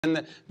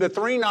And the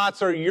three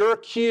knots are your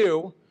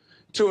cue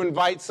to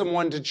invite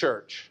someone to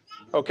church.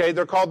 Okay,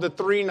 they're called the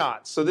three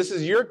knots. So this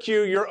is your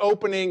cue, your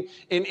opening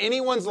in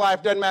anyone's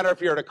life. Doesn't matter if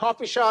you're at a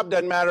coffee shop,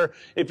 doesn't matter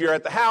if you're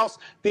at the house.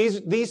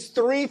 These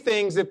three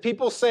things, if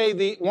people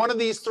say one of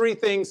these three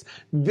things,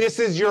 this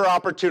is your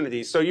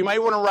opportunity. So you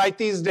might want to write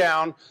these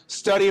down,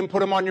 study and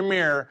put them on your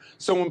mirror.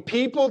 So when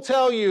people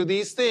tell you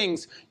these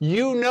things,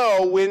 you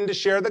know when to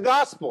share the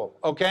gospel,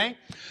 okay?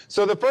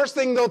 So the first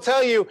thing they'll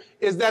tell you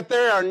is that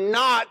they are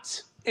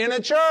not in a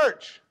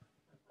church.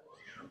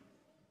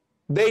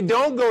 They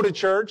don't go to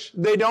church.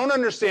 They don't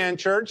understand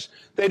church.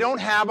 They don't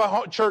have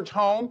a church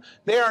home.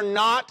 They are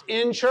not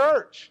in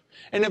church.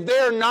 And if they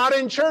are not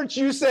in church,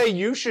 you say,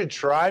 you should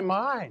try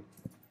mine.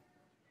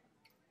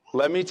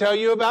 Let me tell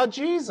you about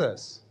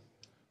Jesus.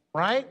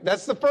 Right?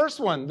 That's the first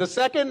one. The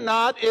second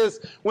knot is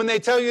when they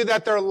tell you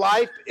that their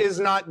life is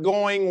not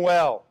going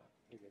well.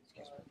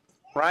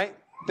 Right?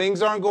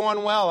 Things aren't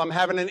going well. I'm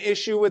having an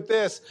issue with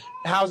this.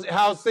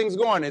 How's things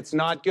going? It's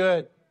not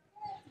good.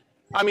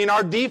 I mean,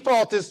 our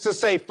default is to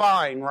say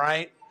fine,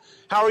 right?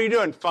 How are you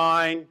doing?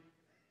 Fine,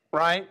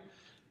 right?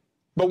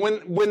 But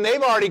when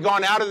they've already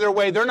gone out of their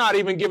way, they're not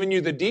even giving you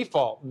the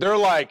default. They're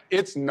like,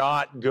 it's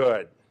not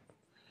good.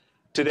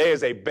 Today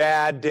is a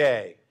bad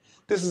day.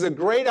 This is a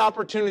great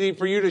opportunity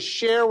for you to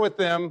share with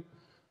them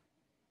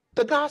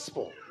the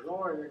gospel.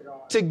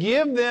 To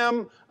give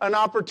them an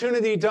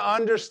opportunity to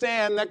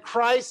understand that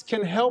Christ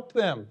can help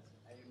them.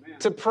 Amen.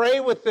 To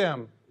pray with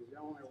them. The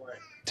only way.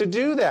 To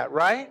do that,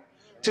 right?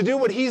 To do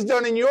what he's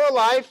done in your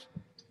life,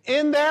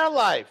 in their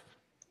life,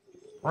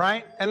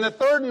 right? And the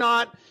third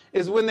knot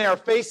is when they are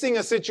facing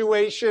a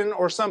situation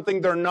or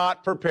something they're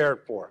not prepared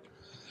for.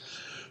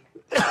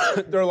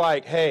 They're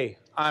like, hey,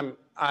 I'm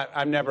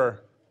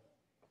never,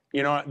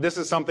 this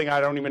is something I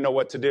don't even know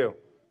what to do.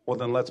 Well,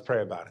 then let's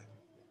pray about it.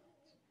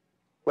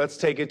 Let's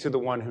take it to the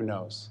one who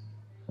knows.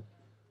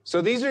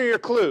 So these are your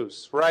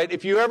clues, right?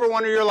 If you ever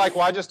wonder, you're like,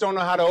 well, I just don't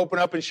know how to open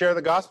up and share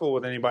the gospel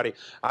with anybody.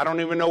 I don't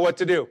even know what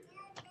to do.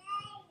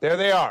 There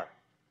they are.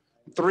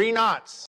 Three knots.